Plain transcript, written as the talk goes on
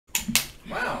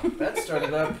That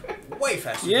started up way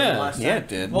faster than last time. Yeah, it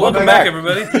did. Welcome back,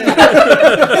 everybody.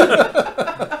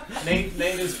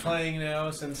 Nate is playing now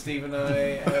since Steve and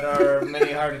I had our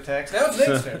many heart attacks. Now it's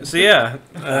Nate's turn. So yeah,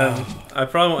 I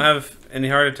probably won't have any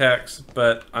heart attacks,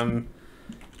 but I'm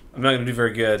not going to do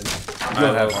very good.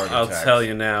 I'll tell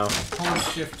you now. Hold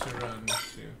shift to run.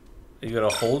 Too. You got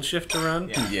to hold shift to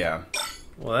run? Yeah.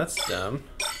 Well, that's dumb.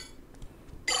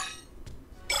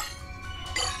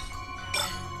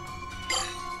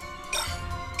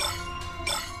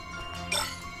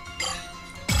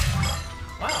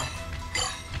 Wow.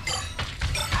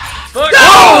 Fuck!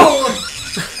 No!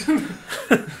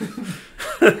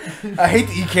 I hate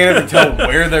that you can't ever tell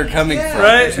where they're coming from.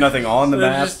 Right? There's nothing on the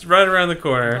They're map. just right around the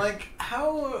corner. Like,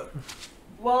 how...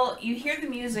 Well, you hear the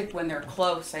music when they're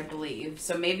close, I believe.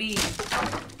 So maybe you should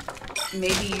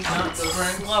go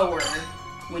slower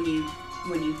when you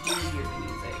do hear the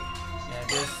music. Yeah, I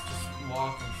guess just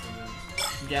walk instead of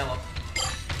gallop.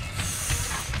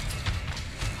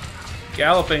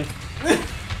 Galloping.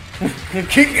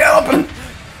 Keep galloping!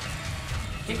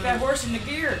 Kick that horse into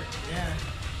gear. Yeah.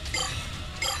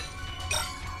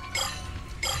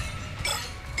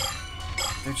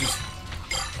 They're just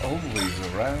always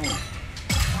around.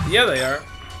 Yeah, they are.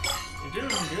 You're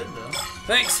doing good, though.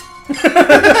 Thanks.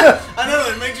 I know,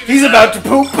 it makes you... He's about to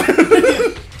poop!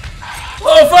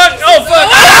 Oh, fuck! Oh, fuck!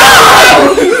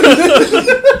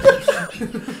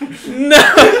 No!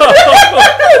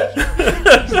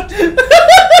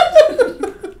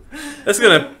 That's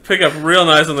gonna pick up real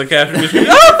nice on the capture screen.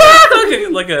 Oh, fuck! Okay,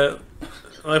 like a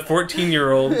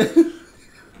 14-year-old.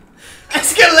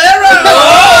 Escalera!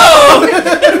 Oh!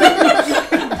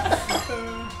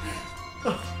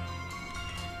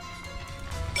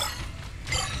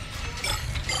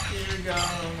 Dear God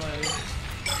Almighty.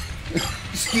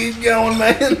 Just keep going,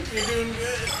 man. You're doing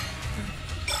good.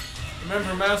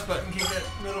 Remember, mouse button, keep that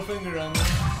middle finger on there.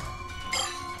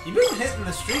 You've been hitting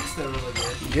the streaks, though, really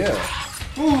good. Yeah.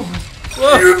 Ooh.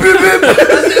 Whoa.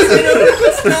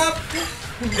 Stop!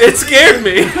 It scared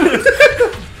me.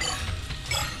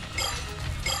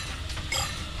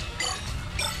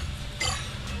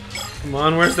 Come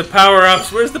on, where's the power-ups?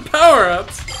 Where's the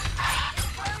power-ups?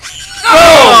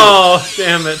 Oh,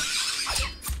 damn it.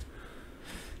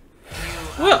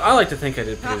 Well, I like to think I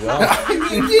did pretty well.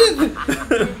 You did!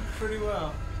 Pretty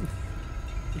well.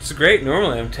 It's great.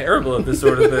 Normally, I'm terrible at this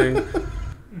sort of thing.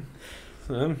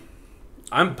 So,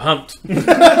 I'm pumped. I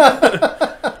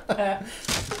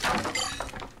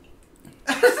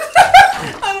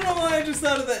don't know why I just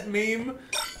thought of that meme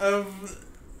of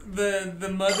the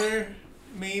mother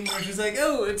meme where she's like,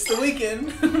 "Oh, it's the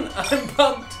weekend. I'm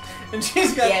pumped," and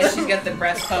she's got she's got the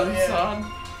breast pumps on.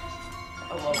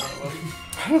 I love that one.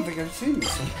 I don't think I've seen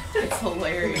this one. It's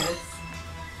hilarious.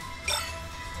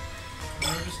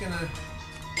 And we're just gonna.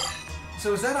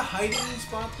 So is that a hiding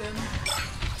spot then?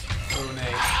 Oh,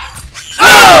 Nate.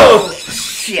 Oh!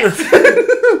 Shit!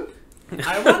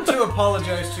 I want to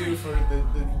apologize to you for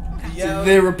the yell.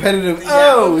 The repetitive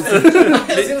O's! I was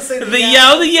gonna say The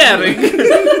yell, the yelling.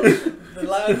 The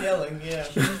loud yelling, yeah.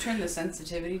 Can you turn the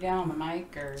sensitivity down on the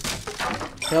mic, or?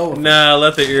 Hell with it. Nah,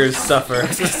 let the ears suffer. I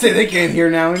was gonna say they can't hear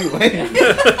now anyway.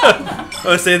 I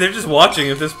would say they're just watching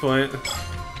at this point.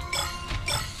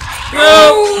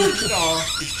 Oh.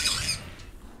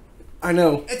 I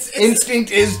know. Instinct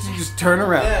is to just turn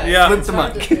around. Yeah. Flip the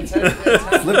mic.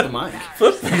 Flip the mic.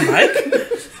 Flip the mic?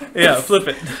 Yeah, flip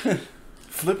it.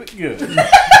 Flip it good.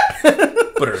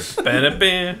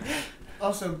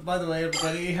 Also, by the way,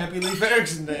 everybody, happy Leif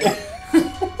Erikson Day.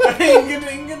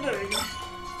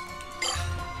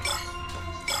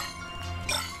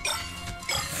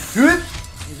 Good.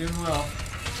 You're doing well.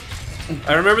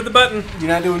 I remembered the button. You're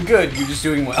not doing good. You're just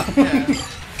doing well. Yeah.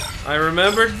 I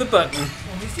remembered the button.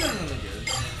 Well, he's doing really good.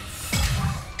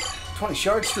 20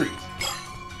 shard streak.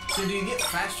 So do you get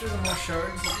faster the more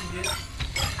shards that you get?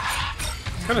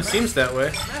 Kind of seems that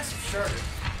way. Massive shard.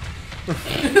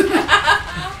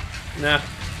 Nah.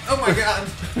 Oh my God.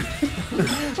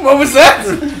 What was that?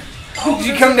 Did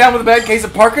you come down with a bad case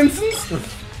of Parkinson's?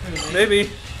 Maybe.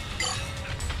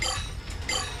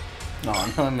 No,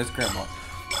 I miss Grandma.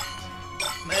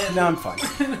 Man, No, I'm fine.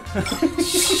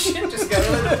 shit just got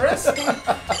really depressing.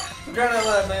 I'm trying out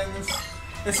loud, man.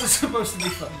 This is supposed to be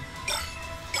fun.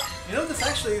 You know, this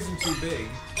actually isn't too big.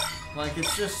 Like,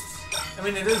 it's just... I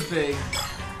mean, it is big.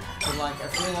 But, like, I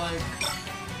feel like...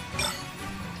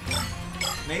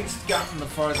 Nate's gotten the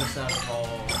farthest out of all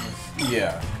of us.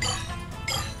 Yeah.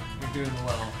 You're doing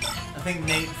well. I think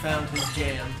Nate found his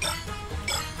jam.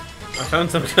 I found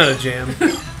some kind of jam.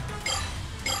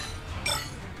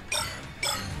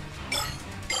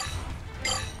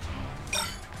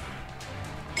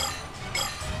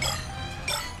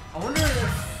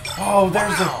 Oh,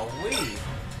 there's a...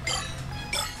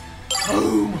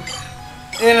 Boom!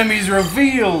 Enemies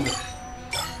revealed!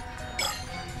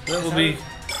 That will be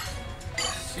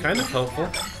kind of helpful.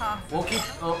 We'll keep...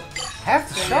 Oh, half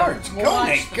the shards. We'll Go, watch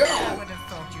Nate, the go! map.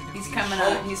 He's coming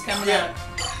up. He's coming up.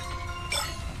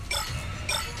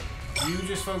 You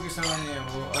just focus on... Yeah,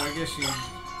 well, I guess you...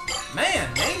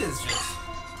 Man, Nate is just...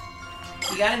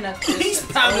 You got enough distance. He's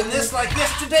pounding this like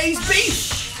yesterday's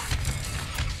beef!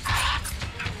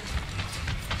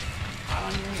 Out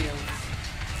on your heels.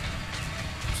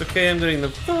 It's okay, I'm getting the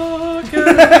fuck out of here.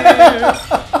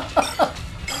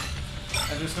 I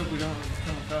just hope we don't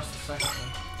come across the second one.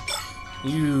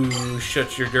 You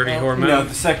shut your dirty whore No, mouth.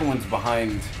 the second one's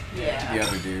behind Yeah. the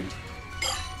other dude.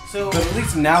 So, But at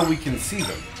least now we can see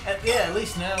them. at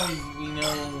least now we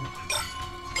know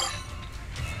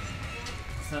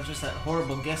it's not just that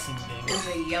horrible guessing game. There's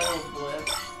a yellow blip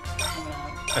coming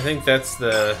up. I think that's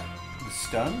the... The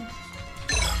stun?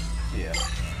 Yeah.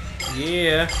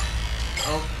 Yeah.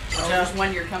 Oh, Oh, there's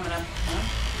one you're coming up. Huh?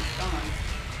 He's gone.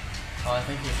 oh, I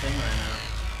think your thing right now.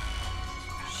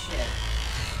 Shit.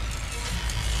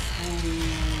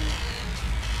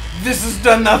 This has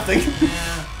done nothing.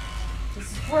 Yeah.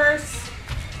 This is worse.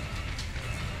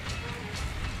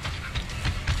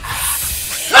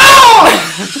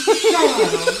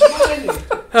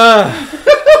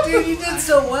 Dude, you did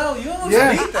so well. You almost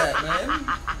beat that, man.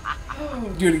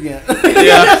 Do it again.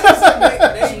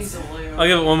 Yeah. Nate's, I'll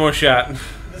give it one more shot.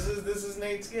 this is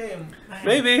Nate's game.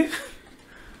 Maybe.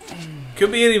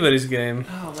 Could be anybody's game.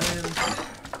 Oh man.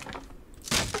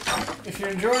 If you're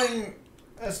enjoying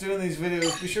us doing these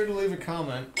videos, be sure to leave a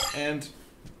comment. And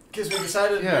because we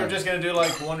decided we were just gonna do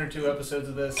like 1 or 2 episodes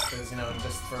of this, because you know,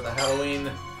 just for the Halloween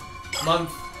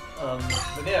month.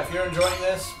 But yeah, if you're enjoying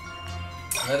this,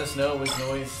 let us know. We can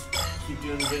always keep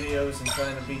doing videos and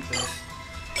trying to beat this.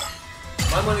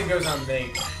 My money goes on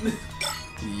Nate.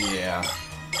 Yeah.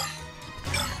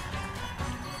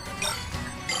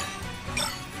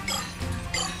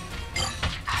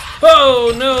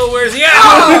 Oh no, where's he at?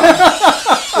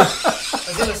 I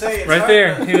was gonna say it's Right hard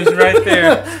there. to- He was right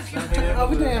there. not being able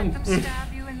Oh, to- damn.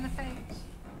 Stab you in the face.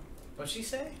 What'd she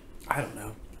say? I don't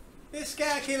know. This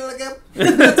guy can look up.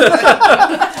 Some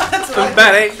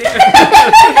bad ain't there.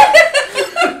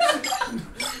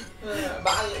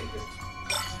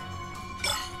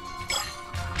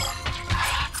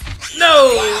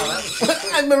 No!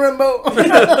 I'm a Rambo.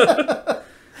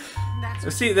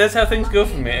 See, that's how things go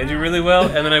for me. I do really well,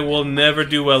 and then I will never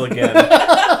do well again.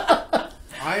 I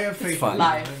have faith. Fun.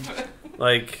 Life.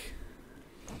 Like,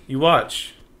 you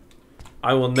watch.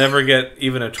 I will never get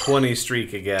even a 20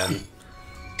 streak again.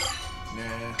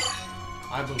 Nah,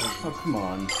 I believe. Oh, come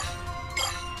on.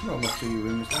 You're almost to your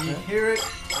room. When you hear it,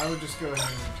 I would just go ahead and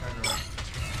turn around.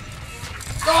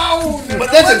 Oh! But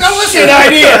that's a shit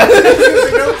idea!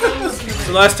 It's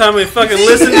the last time we fucking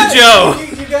listened to Joe.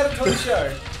 You got a 20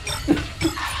 shard.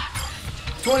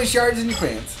 20 shards in your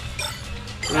pants.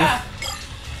 Ah,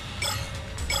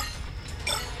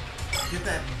 Get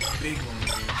that big one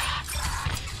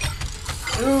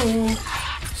Ooh. again.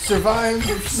 Survive.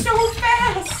 so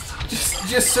fast.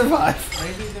 Just survive.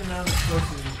 Maybe they're not as close as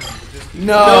you think, but just...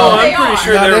 No. No, I'm they pretty are.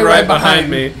 sure No, they're right behind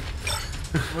me.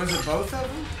 Was it both of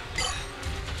them?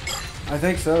 I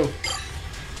think so.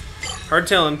 Hard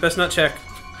telling. Best not check.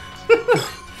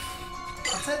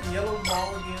 What's that yellow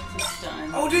ball again? The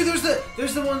stun. Oh, dude,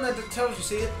 there's the one that tells you.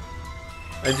 See it?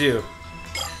 I do.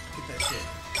 Get that shit.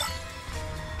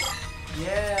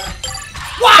 Yeah.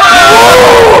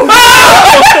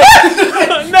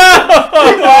 No!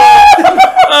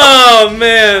 Oh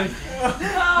man, Oh,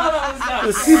 that was not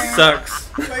this fair.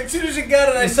 sucks. Like, as soon as you got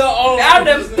it, I saw all Found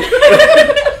of him. them.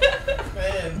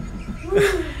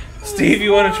 Man. Steve,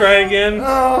 you want to try again?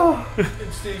 Oh.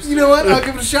 Steve's You know what? I'll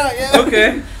give it a shot, yeah.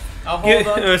 Okay. I'll hold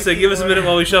on. I would say, give us a minute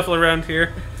while we shuffle around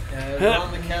here. We're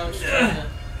on the couch. trying to-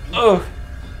 Oh,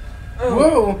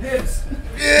 Whoa. Hits.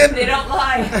 They don't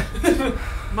lie.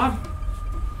 my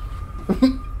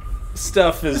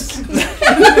stuff is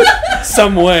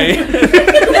some way.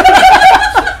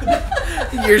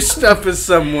 Your stuff is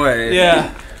some way.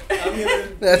 Yeah, I'm gonna...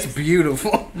 That's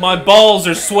beautiful. my balls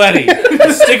are sweaty.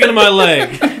 It's sticking to my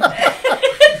leg. Is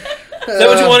that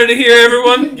what you wanted to hear,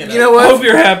 everyone? You know I what? hope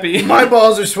you're happy. My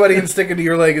balls are sweaty and sticking to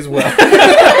your leg as well.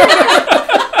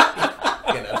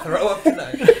 gonna throw up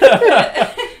tonight.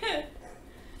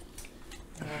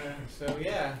 So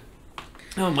yeah.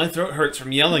 Oh, my throat hurts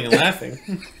from yelling and laughing.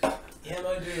 Yeah,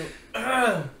 mine do.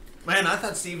 Man, I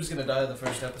thought Steve was gonna die the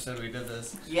first episode we did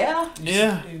this. Yeah.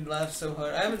 Yeah. You laughed so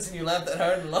hard. I haven't seen you laugh that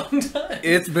hard in a long time.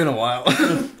 It's been a while.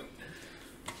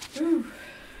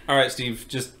 All right, Steve,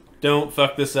 just Don't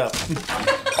fuck this up.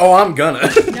 Oh, I'm gonna.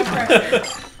 No pressure.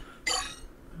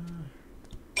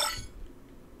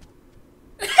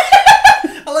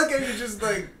 I like how you just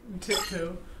like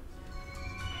tiptoe.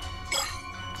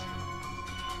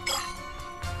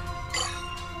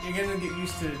 You're gonna get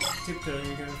used to tiptoe.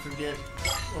 You're gonna forget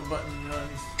what button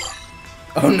runs.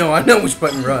 Oh no, I know which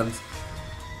button runs.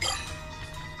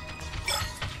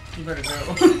 You better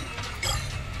go.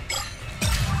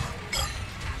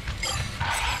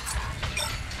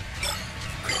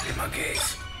 Creepy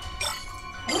monkeys.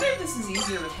 I wonder if this is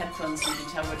easier with headphones so you can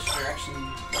tell which direction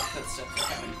the footsteps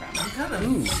are coming from. I'm kind of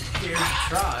Ooh. scared to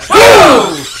try.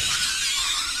 Oh!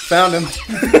 Found him.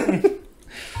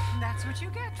 That's what you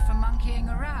get for monkeying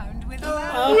around with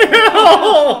a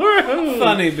Oh,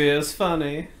 funny, Biz,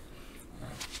 funny.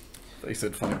 They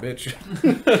said funny bitch.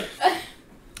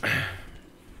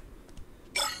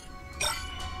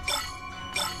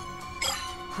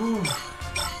 Whew.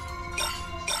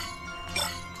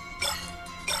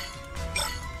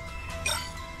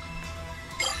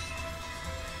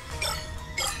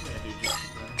 Yeah, dude, just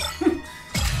keep going.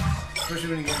 Especially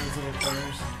when you get in those little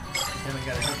corners. You kind of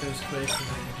gotta hit those quick and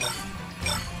then you just...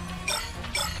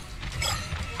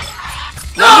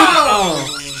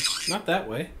 Oh! Not that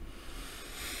way.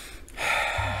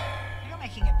 You're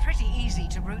making it pretty easy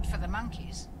to root for the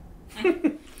monkeys.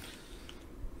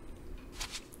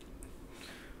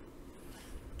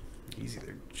 Easy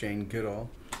there, Jane Goodall.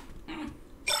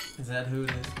 Is that who it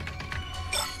is?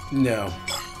 No.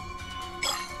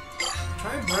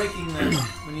 Try breaking that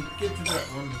when you get to that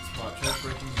one spot. Try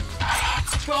breaking that.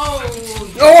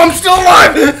 Oh, I'm still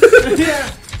alive!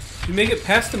 Yeah. Did you make it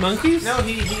past the monkeys? No,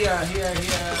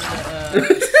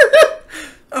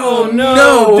 Oh no!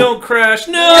 no. Don't crash!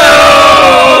 No!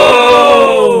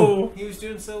 He was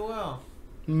doing so well.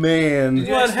 Man. Did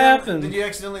you What accidentally- happened? Did you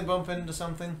accidentally bump into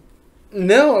something?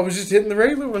 No, I was just hitting the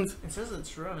regular ones. It says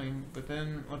it's running, but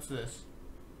then what's this?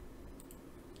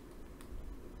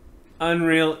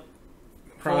 Unreal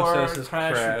processes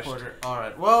crash crashed. reporter. All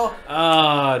right. Well,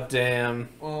 Ah, damn.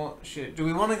 well, shit. Do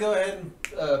we want to go ahead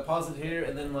and pause it here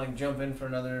and then like jump in for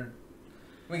another?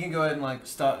 We can go ahead and like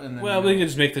stop and then. Well, we could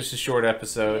just make this a short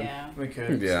episode. Yeah. We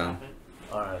could. Yeah. Stop it.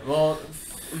 All right. Well,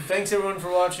 thanks everyone for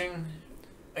watching.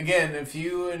 Again, if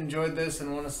you enjoyed this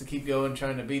and want us to keep going,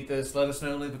 trying to beat this, let us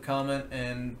know, leave a comment,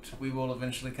 and we will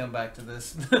eventually come back to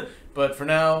this. But for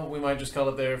now, we might just call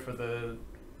it there for the,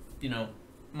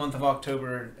 month of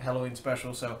October Halloween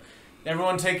special. So,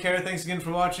 everyone take care. Thanks again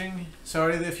for watching.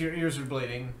 Sorry if your ears are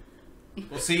bleeding.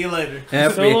 We'll see you later.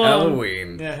 Happy So long.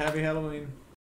 Halloween. Yeah, happy Halloween.